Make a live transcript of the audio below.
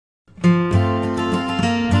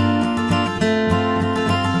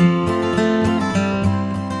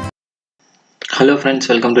Hello friends,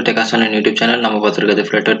 welcome to techashonline YouTube channel. நம்ம பார்த்துருக்கிறது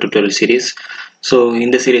Flutter tutorial series. So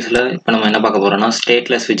இந்த சீரீஸில் இப்போ நம்ம என்ன பார்க்க போகிறோம்னா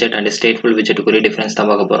stateless widget and stateful widget குறிய டிஃப்ரென்ஸ் தான்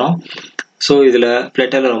பார்க்க போகிறோம். ஸோ இதில்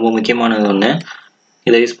Flutterல ரொம்ப முக்கியமானது ஒன்று,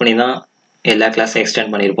 இதை யூஸ் பண்ணி தான் எல்லா கிளாஸையும்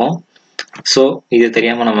எக்ஸ்டெண்ட் பண்ணியிருப்போம். ஸோ இது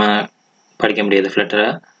தெரியாமல் நம்ம படிக்க முடியாது Flutterல.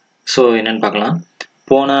 ஸோ என்னென்னு பார்க்கலாம்.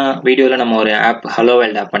 போன வீடியோவில் நம்ம ஒரு ஆப் ஹலோ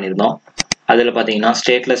வேர்ல்ட் ஆப் பண்ணியிருந்தோம். அதில் பார்த்தீங்கன்னா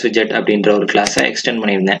stateless widget அப்படின்ற ஒரு கிளாஸை எக்ஸ்டெண்ட்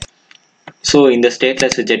பண்ணியிருந்தேன். ஸோ இந்த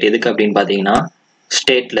ஸ்டேட்லெஸ் விஜெட் எதுக்கு அப்படின்னு பார்த்தீங்கன்னா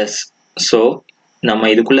ஸ்டேட்லெஸ். ஸோ நம்ம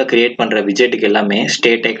இதுக்குள்ளே க்ரியேட் பண்ணுற விஜெட்டுக்கு எல்லாமே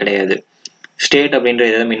ஸ்டேட்டே கிடையாது. ஸ்டேட் அப்படின்ற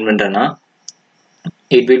எதை மீன் பண்ணுறேன்னா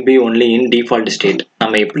it will be only in default state.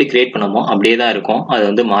 நம்ம எப்படி க்ரியேட் பண்ணமோ அப்படியே தான் இருக்கும், அது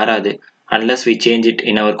வந்து மாறாது unless we change it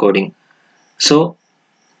in our coding. So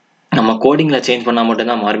நம்ம கோடிங்கில் சேஞ்ச் பண்ணால்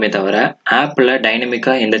மட்டும்தான் மாறுமே தவிர ஆப்பில்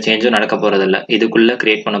டைனமிக்காக எந்த சேஞ்சும் நடக்க போகிறதில்ல இதுக்குள்ளே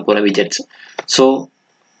க்ரியேட் பண்ண போகிற விஜெட்ஸ். ஸோ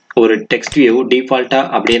ஒரு டெக்ஸ்ட் வியூ டிஃபால்ட்டாக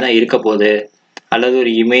அப்படியே தான் இருக்க போகுது, அல்லது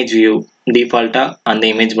ஒரு இமேஜ் வியூ டிஃபால்ட்டாக அந்த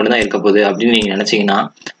இமேஜ் மட்டும் தான் இருக்க போகுது அப்படின்னு நீங்கள் நினச்சிங்கன்னா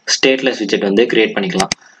ஸ்டேட்லெஸ் விஜெட் வந்து க்ரியேட்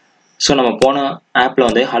பண்ணிக்கலாம். ஸோ நம்ம போன ஆப்பில்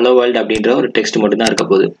வந்து ஹலோ வேர்ல்டு அப்படின்ற ஒரு டெக்ஸ்ட் மட்டும் தான் இருக்க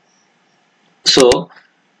போகுது. ஸோ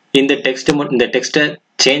இந்த டெக்ஸ்ட்டை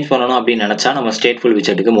சேஞ்ச் பண்ணணும் அப்படின்னு நினச்சா நம்ம ஸ்டேட்ஃபுல்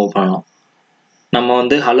விஜெட்டுக்கு மூவ் பண்ணணும். நம்ம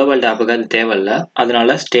வந்து ஹலோ வேர்ல்டு ஆப்புக்கு அது தேவையில்லை,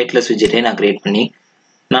 அதனால ஸ்டேட்லெஸ் விஜெட்டே நான் க்ரியேட் பண்ணி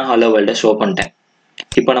நான் ஹலோ வேர்ல்டை ஷோ பண்ணிட்டேன்.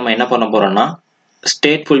 இப்போ நம்ம என்ன பண்ண போகிறோம்னா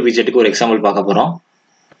ஸ்டேட்ஃபுல் விஜெட்டுக்கு ஒரு எக்ஸாம்பிள் பார்க்க போகிறோம்.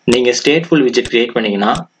 நீங்கள் ஸ்டேட்ஃபுல் விஜெட் க்ரியேட் பண்ணிங்கன்னா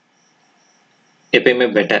எப்பயுமே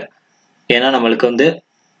பெட்டர். ஏன்னா நம்மளுக்கு வந்து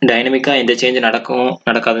டைனமிக்காக எந்த சேஞ்ச்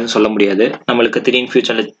நடக்காதுன்னு சொல்ல முடியாது, நம்மளுக்கு திடீர்னு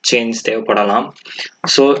ஃபியூச்சரில் சேஞ்ச் தேவைப்படலாம்.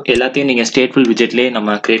 ஸோ எல்லாத்தையும் நீங்கள் ஸ்டேட்ஃபுல் விஜெட்லேயே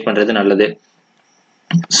நம்ம க்ரியேட் பண்ணுறது நல்லது.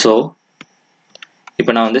 ஸோ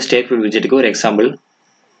இப்போ நான் வந்து ஸ்டேட்ஃபுல் விஜெட்டுக்கு ஒரு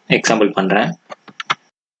எக்ஸாம்பிள் பண்ணுறேன்.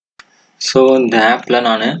 ஸோ இந்த ஆப்பில்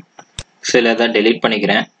நான் சில இதை டெலீட்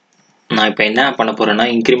பண்ணிக்கிறேன். நான் இப்போ என்ன பண்ண போகிறேன்னா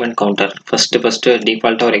இன்க்ரிமெண்ட் கவுண்டர் ஃபஸ்ட்டு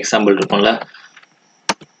டிஃபால்ட்டாக ஒரு எக்ஸாம்பிள் இருக்கும்ல,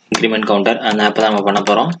 இன்க்ரிமெண்ட் கவுண்டர் அந்த ஆப்பை தான் நம்ம பண்ண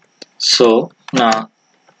போகிறோம். ஸோ நான்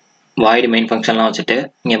வாய்டு மெயின் ஃபங்க்ஷன்லாம் வச்சுட்டு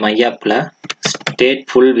இங்கே மை ஆப்பில்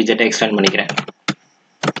ஸ்டேட்ஃபுல் விஜெட்டை எக்ஸ்டெண்ட் பண்ணிக்கிறேன்.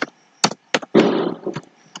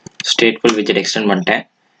 ஸ்டேட்ஃபுல் விஜெட் எக்ஸ்டெண்ட் பண்ணிட்டேன்.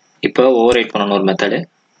 இப்போ ஓவர் ரைட் பண்ணணும் ஒரு மெத்தடு,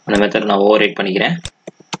 அந்த மெத்தட் நான் ஓவர் ரைட் பண்ணிக்கிறேன்.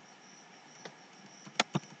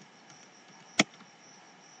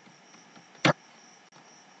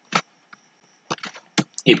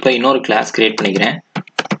 இப்போ இன்னொரு கிளாஸ் கிரியேட் பண்ணிக்கிறேன்.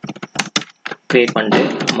 கிரியேட் பண்ணிட்டு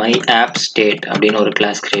மை ஆப் ஸ்டேட் அப்படின்னு ஒரு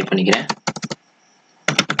கிளாஸ் கிரியேட் பண்ணிக்கிறேன்.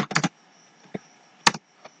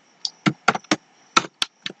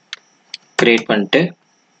 கிரியேட் பண்ணிட்டு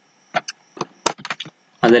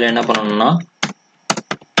அதில் என்ன பண்ணணும்னா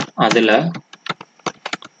அதில்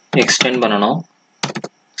எக்ஸ்டெண்ட் பண்ணணும்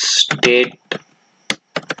ஸ்டேட்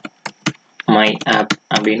மை ஆப்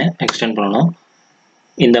அப்படின்னு எக்ஸ்டெண்ட் பண்ணணும்.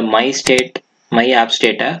 இந்த மை ஆப்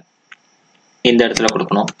ஸ்டேட்டை இந்த இடத்துல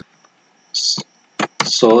கொடுக்கணும்.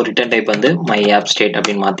 ஸோ ரிட்டர்ன் டைப் வந்து மை ஆப் ஸ்டேட்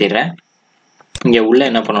அப்படின்னு மாற்றிடுறேன். இங்கே உள்ள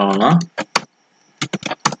என்ன பண்ணணும்னா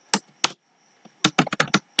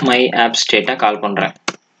மை ஆப் ஸ்டேட்டை கால் பண்ணுறேன்.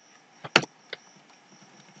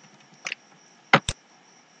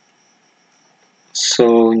 ஸோ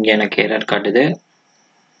இங்கே எனக்கு எரர் காட்டுது.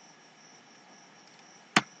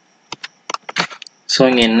 ஸோ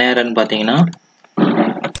இங்கே என்ன எரர்னு பார்த்தீங்கன்னா,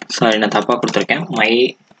 சாரி நான் தப்பாக கொடுத்துருக்கேன். மை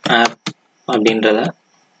ஆப் அப்படின்றத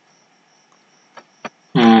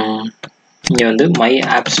இங்கே வந்து மை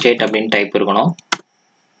ஆப் ஸ்டேட் அப்படின்னு டைப் இருக்கணும்.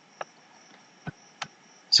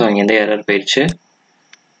 ஸோ இங்கேருந்து எரர் போயிடுச்சு.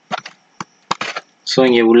 ஸோ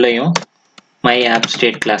இங்கே உள்ளேயும் மை ஆப்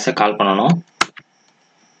ஸ்டேட் கிளாஸை கால் பண்ணணும்.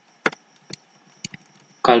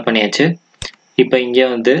 கால் பண்ணியாச்சு. இப்போ இங்கே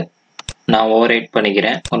வந்து நான் ஓவர் ரைட்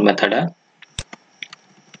பண்ணிக்கிறேன் ஒரு மெத்தடை.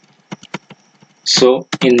 ஸோ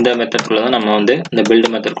இந்த மெத்தட்குள்ளே தான் நம்ம வந்து இந்த பில்டு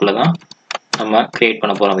மெத்தட்குள்ளே தான் நம்ம க்ரியேட்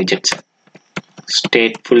பண்ண போகிறோம் விஜெட்ஸ்,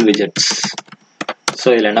 ஸ்டேட்ஃபுல் விஜெட்ஸ். ஸோ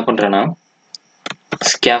இதில் என்ன பண்ணுறேன்னா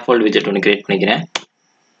ஸ்கேஃபோல்ட் விஜெட் ஒன்று க்ரியேட் பண்ணிக்கிறேன்.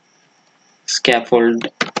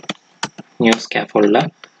 நியூ ஸ்கேஃபோல்டில்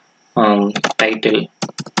டைட்டில்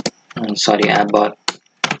ஆப் பார்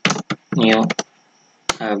நியூ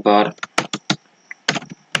ஆப் பார்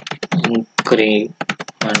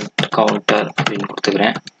இன்க்ரிமெண்ட் கவுண்டர் அப்படின்னு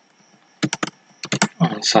கொடுத்துக்கிறேன்.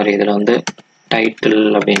 இதில் வந்து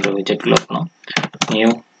டைட்டில் அப்படின்ற விஜெட்டில் இருக்கணும். New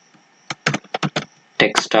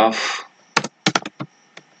text of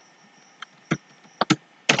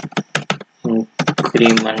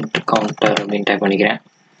increment counter அப்படின்னு டைப் பண்ணிக்கிறேன்.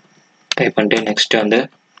 டைப் பண்ணிட்டு நெக்ஸ்ட் வந்து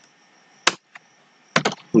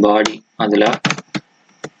பாடி, அதில்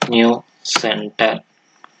நியூ சென்டர்.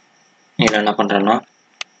 இதில் என்ன பண்ணுறேன்னா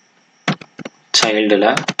சைல்டில்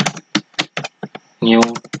நியூ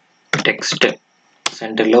டெக்ஸ்ட்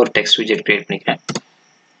சென்டரில் ஒரு டெக்ஸ்ட் விஜெட் க்ரியேட் பண்ணிக்கிறேன்.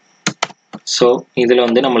 ஸோ இதில்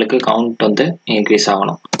வந்து நம்மளுக்கு கவுண்ட் வந்து இன்க்ரீஸ்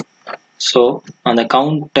ஆகணும். ஸோ அந்த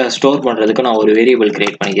கவுண்ட்டை ஸ்டோர் பண்ணுறதுக்கு நான் ஒரு வேரியபிள்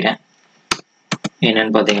கிரியேட் பண்ணிக்கிறேன்.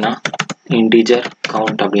 என்னென்னு பார்த்தீங்கன்னா இன்டீஜர்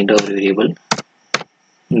கவுண்ட் அப்படின்ற ஒரு வேரியபிள்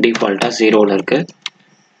டிஃபால்ட்டாக 0ல் இருக்குது.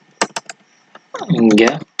 இங்கே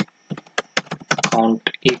கவுண்ட்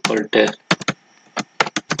ஈக்குவல் டு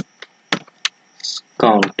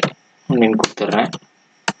கவுண்ட் அப்படின்னு கொடுத்துட்றேன்.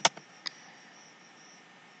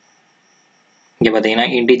 இங்கே பார்த்தீங்கன்னா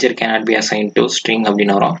integer cannot be assigned to string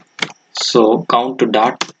அப்படின்னு வரும். So count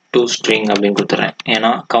dot to string அப்படின்னு கொடுத்துட்றேன். ஏன்னா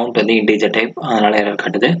கவுண்ட் வந்து இன்டீஜர் டைப், அதனால எரர்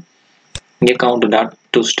காட்டுது. இங்கே கவுண்ட் டாட்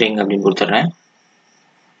டு ஸ்ட்ரிங் அப்படின்னு கொடுத்துட்றேன்.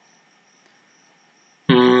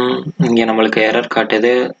 இங்கே நம்மளுக்கு எரர்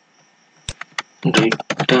காட்டுது,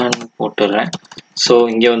 ரிட்டர்ன் போட்டுடுறேன். ஸோ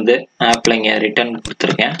இங்கே வந்து ஆப்பில் இங்கே ரிட்டர்ன்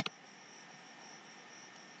கொடுத்துருக்கேன்.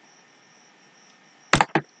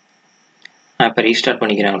 ஆப்பை ரீஸ்டார்ட்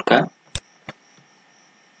பண்ணிக்கிறேன் ஒருக்கா.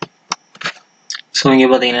 ஸோ இங்கே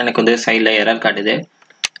பார்த்தீங்கன்னா எனக்கு வந்து சைடில் எரர் காட்டுது.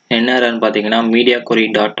 என்ன எரர்னு பார்த்தீங்கன்னா media query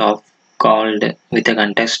dot of called with a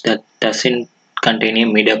context that doesn't contain A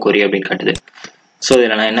media கொரி அப்படின்னு காட்டுது. ஸோ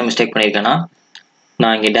இதில் நான் என்ன மிஸ்டேக் பண்ணியிருக்கேன்னா,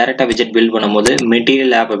 நான் இங்கே டேரெக்டாக விஜெட் பில்ட் பண்ணும்போது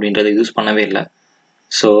மெட்டீரியல் ஆப் அப்படின்றத யூஸ் பண்ணவே இல்லை.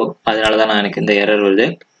 ஸோ அதனால தான் நான் எனக்கு இந்த எரர் வருது.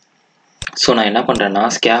 ஸோ நான் என்ன பண்ணுறேன்னா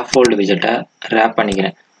ஸ்கேஃபோல்டு விஜெட்டை ரேப்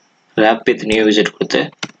பண்ணிக்கிறேன். ரேப் வித் நியூ விஜெட் கொடுத்து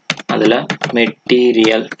அதில்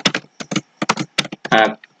மெட்டீரியல்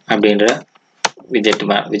ஆப் அப்படின்ற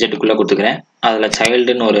விஜெட்டுக்குள்ளே கொடுத்துக்கிறேன். அதில்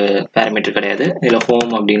சைல்டுன்னு ஒரு பேராமீட்டர் கிடையாது, இதில்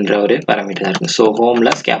ஹோம் அப்படின்ற ஒரு பேராமீட்டர் தான் இருக்குது. ஸோ ஹோமில்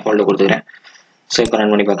ஸ்கேஃபோல்டு கொடுத்துக்கிறேன். ஸோ இப்போ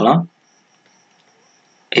ரன் பண்ணி பார்க்கலாம்.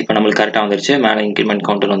 இப்போ நம்மளுக்கு கரெக்டாக வந்துருச்சு. மேலே இன்க்ரிமெண்ட்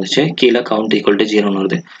கவுண்டர் வந்துச்சு, கீழே கவுண்ட் ஈக்குவல் டு 0ன்னு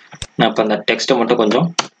வருது. நான் இப்போ அந்த டெக்ஸ்ட்டை மட்டும் கொஞ்சம்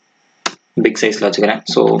பிக் சைஸில் வச்சுக்கிறேன்.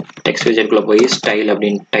 ஸோ டெக்ஸ்ட் விஜெட்டுக்குள்ளே போய் ஸ்டைல்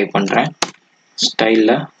அப்படின்னு டைப் பண்ணுறேன்.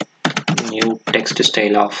 ஸ்டைலில் நியூ டெக்ஸ்ட்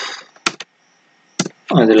ஸ்டைல் ஆஃப்,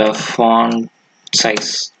 அதில் ஃபாண்ட்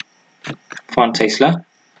சைஸில்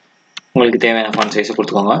உங்களுக்கு தேவையான ஃபாண்ட் சைஸை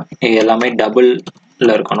கொடுத்துக்கோங்க. இது எல்லாமே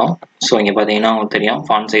டபுளில் இருக்கணும். ஸோ இங்கே பார்த்தீங்கன்னா உங்களுக்கு தெரியும்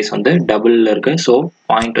ஃபாண்ட் சைஸ் வந்து டபுளில் இருக்குது. ஸோ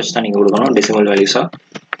பாயிண்ட் வச்சு தான் நீங்கள் கொடுக்கணும், டெசிமல் வேல்யூஸாக.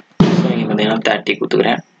 ஸோ இங்கே பார்த்தீங்கன்னா 30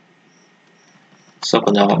 கொடுத்துக்கிறேன். ஸோ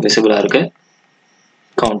கொஞ்சம் விசிபிளாக இருக்குது.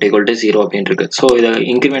 கவுண்ட் ஈக்குவல் டு 0 அப்படின்னு இருக்குது. ஸோ இதை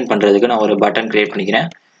இன்க்ரிமெண்ட் பண்ணுறதுக்கு நான் ஒரு பட்டன் க்ரியேட் பண்ணிக்கிறேன்.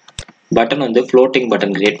 பட்டன் வந்து ஃப்ளோட்டிங்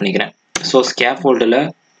பட்டன் க்ரியேட் பண்ணிக்கிறேன். ஸோ ஸ்கேஃபோல்டில்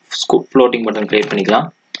ஃப்ளோட்டிங் பட்டன் க்ரியேட் பண்ணிக்கலாம்.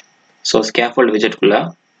 So scaffold விஜெட்டுக்குள்ளே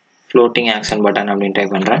floating action button அப்படின்னு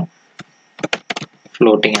டைப் பண்ணுறேன்.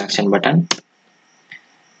 Floating action button.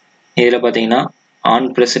 இதில் பார்த்தீங்கன்னா ஆன்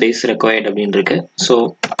ப்ரெஸ்ட் இஸ் ரெக்வயர்ட் அப்படின்னு இருக்கு. So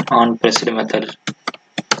on pressed method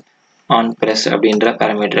on press அப்படின்ற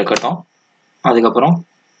பேராமீட்டர் இருக்கட்டும். அதுக்கப்புறம்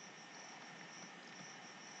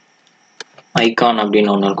ஐகான்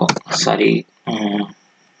அப்படின்னு ஒன்று இருக்கும், சாரி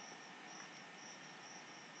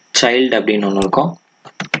சைல்டு அப்படின்னு ஒன்று இருக்கும்.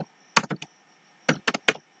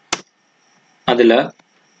 அதில்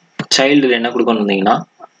சைல்டில் என்ன கொடுக்கணும் இருந்தீங்கன்னா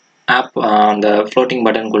ஆப் அந்த ஃப்ளோட்டிங்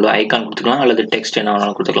பட்டனுக்குள்ள ஐகான் கொடுத்துக்கலாம், அல்லது டெக்ஸ்ட் என்ன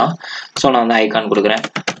வேணாலும் கொடுத்துக்கலாம். ஸோ நான் வந்து ஐகான் கொடுக்குறேன்.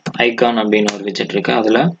 ஐகான் அப்படின்னு ஒரு விஜெட் இருக்குது,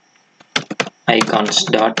 அதில் ஐகான்ஸ்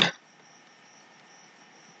டாட்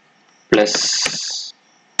ப்ளஸ்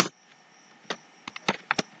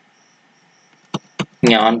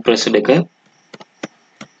இங்கே ஆன் ப்ரெஸ்டுக்கு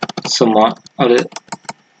சும்மா ஒரு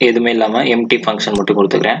எதுவுமே இல்லாமல் எம்டி ஃபங்க்ஷன் மட்டும்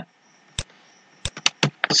கொடுத்துக்கிறேன்.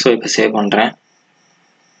 ஸோ இப்போ சேவ் பண்ணுறேன்.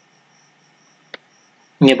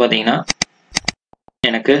 இங்கே பார்த்தீங்கன்னா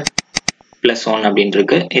எனக்கு +1 அப்படின்னு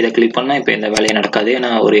இருக்கு. இதை கிளிக் பண்ணால் இப்போ எந்த வேலையும் நடக்காது, ஏன்னா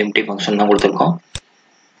ஒரு எம்டி ஃபங்க்ஷன் தான் கொடுத்துருக்கோம்.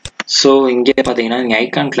 ஸோ இங்கே பார்த்தீங்கன்னா இங்கே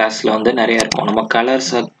ஐகான் கிளாஸில் வந்து நிறைய இருக்கும். நம்ம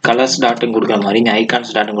கலர்ஸ் டாட்டுன்னு கொடுக்குற மாதிரி இங்கே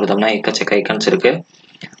ஐகான்ஸ் டாட்டுன்னு கொடுத்தோம்னா எக்கச்சக்க ஐகான்ஸ் இருக்குது.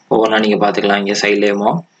 ஒவ்வொன்றா நீங்கள் பார்த்துக்கலாம் இங்கே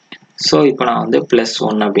சைட்லேயுமோ. ஸோ இப்போ நான் வந்து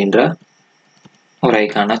 +1 அப்படின்ற ஒரு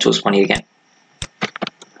ஐகானை சூஸ் பண்ணியிருக்கேன்.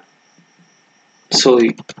 ஸோ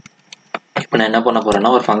இப்போ நான் என்ன பண்ண போகிறேன்னா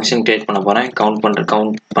ஒரு ஃபங்க்ஷன் கிரியேட் பண்ண போகிறேன் கவுண்ட்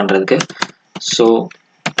பண்ணுறதுக்கு. ஸோ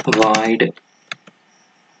void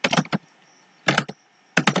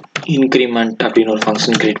increment அப்படின்னு ஒரு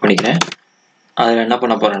ஃபங்க்ஷன் கிரியேட் பண்ணிக்கிறேன். அதில் என்ன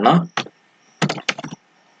பண்ண போகிறேன்னா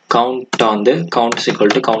கவுண்ட்டை வந்து கவுண்ட்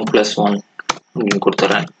ஈக்குவல் டு கவுண்ட் +1 அப்படின்னு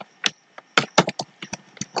கொடுத்துட்றேன்.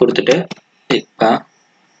 கொடுத்துட்டு இப்போ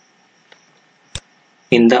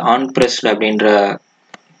இந்த ஆன் ப்ரெஸ்ட் அப்படின்ற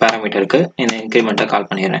பேராமீட்டருக்கு இந்த இன்க்ரிமெண்ட்டை கால்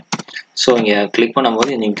பண்ணிடுறேன். ஸோ இங்கே கிளிக் பண்ணும்போது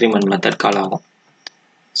இந்த இன்க்ரிமெண்ட் மெத்தட் கால் ஆகும்.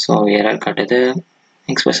 ஸோ எரர் காட்டுது,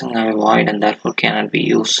 expression void and therefore cannot be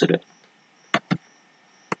used.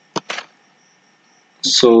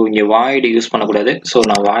 So இங்கே void யூஸ் பண்ணக்கூடாது. ஸோ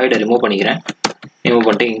நான் void ரிமூவ் பண்ணிக்கிறேன். ரிமூவ்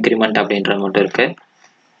பண்ணிட்டு இன்க்ரிமெண்ட் அப்படின்றது மட்டும் இருக்கு.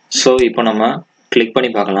 ஸோ இப்போ நம்ம கிளிக் பண்ணி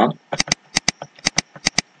பார்க்கலாம்.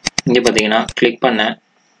 இங்கே பார்த்தீங்கன்னா கிளிக் பண்ண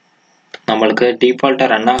நம்மளுக்கு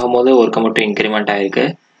டிஃபால்ட்டாக ரன் ஆகும்போது ஒர்க்கு மட்டும் இன்க்ரிமெண்ட் ஆகிருக்கு.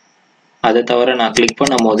 அதை தவிர நான் கிளிக்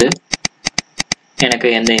பண்ணும் போது எனக்கு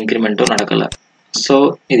எந்த இன்க்ரிமெண்ட்டும் நடக்கலை. ஸோ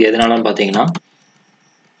இது எதனாலன்னு பார்த்தீங்கன்னா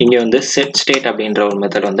இங்கே வந்து செட் ஸ்டேட் அப்படின்ற ஒரு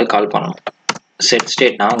மெத்தட் வந்து கால் பண்ணணும். செட்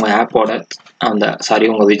ஸ்டேட்னா உங்கள் ஆப்போட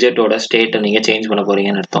உங்கள் விஜெட்டோட ஸ்டேட்டை நீங்கள் சேஞ்ச் பண்ண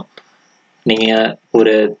போகிறீங்கன்னு அர்த்தம். நீங்கள்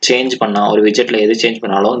ஒரு சேஞ்ச் பண்ணால் ஒரு விஜெட்டில் எது சேஞ்ச்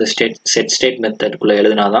பண்ணாலும் இந்த செட் ஸ்டேட் மெத்தடுக்குள்ளே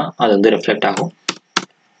எழுதினா தான் அது வந்து ரிஃப்ளெக்ட் ஆகும்.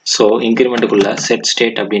 ஸோ இன்க்ரிமெண்ட்டுக்குள்ளே செட்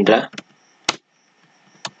ஸ்டேட் அப்படின்ற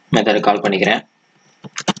மெத்தடை கால் பண்ணிக்கிறேன்.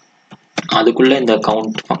 அதுக்குள்ளே இந்த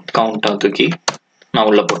கவுண்ட்டை தூக்கி நான்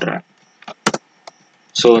உள்ளே போட்டுறேன்.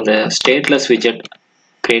 ஸோ இந்த ஸ்டேட்லெஸ் விஜெட்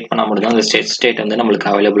க்ரியேட் பண்ணால் மட்டும்தான் இந்த ஸ்டேட் வந்து நம்மளுக்கு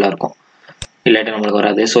அவைலபிளாக இருக்கும், இல்லாட்டி நம்மளுக்கு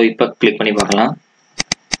வராது. ஸோ இப்போ கிளிக் பண்ணி பார்க்கலாம்.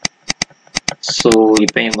 ஸோ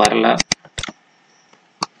இப்போ வரல.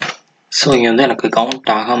 ஸோ இங்கே வந்து எனக்கு கவுண்ட்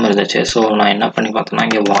ஆகாமல் இருந்துச்சு. ஸோ நான் என்ன பண்ணி பார்த்தேன்னா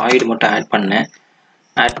இங்கே வாய்டு மட்டும் ஆட் பண்ணேன்.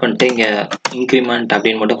 ஆட் பண்ணிட்டு இங்கே இன்க்ரிமெண்ட்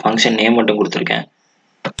அப்படின்னு மட்டும் ஃபங்க்ஷன் நேம் மட்டும் கொடுத்துருக்கேன்.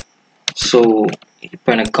 ஸோ இப்போ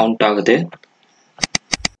எனக்கு கவுண்ட் ஆகுது.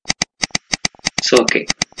 ஸோ ஓகே,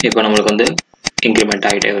 இப்போ நம்மளுக்கு வந்து இன்க்ரிமெண்ட்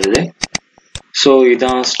ஆகிட்டே வருது. ஸோ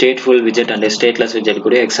இதுதான் ஸ்டேட்ஃபுல் விஜெட் அண்ட் ஸ்டேட்லெஸ் விஜெட்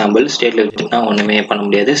கூட எக்ஸாம்பிள். ஸ்டேட்லெஸ் விஜெட்னா ஒன்றுமே பண்ண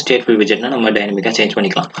முடியாது, ஸ்டேட்ஃபுல் விஜெட்னா நம்ம டைனமிக்காக சேஞ்ச்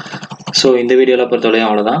பண்ணிக்கலாம். ஸோ இந்த வீடியோவில் பொறுத்தவரையும்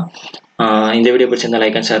அவ்வளோதான். இந்த வீடியோ பிடிச்சிருந்தா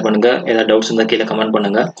லைக் அண்ட் ஷேர் பண்ணுங்கள். ஏதாவது டவுட்ஸ் இருந்தால் கீழே கமெண்ட்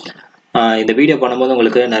பண்ணுங்கள். இந்த வீடியோ பண்ணும்போது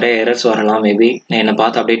உங்களுக்கு நிறைய எரர்ஸ் வரலாம். மேபி என்னை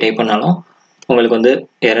பார்த்து அப்படியே டைப் பண்ணாலும் உங்களுக்கு வந்து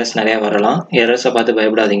எரர்ஸ் நிறையா வரலாம். எரர்ஸை பார்த்து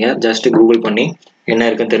பயப்படாதீங்க, ஜஸ்ட் கூகுள் பண்ணி என்ன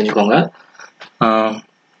இருக்குன்னு தெரிஞ்சுக்கோங்க.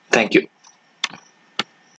 தேங்க்யூ.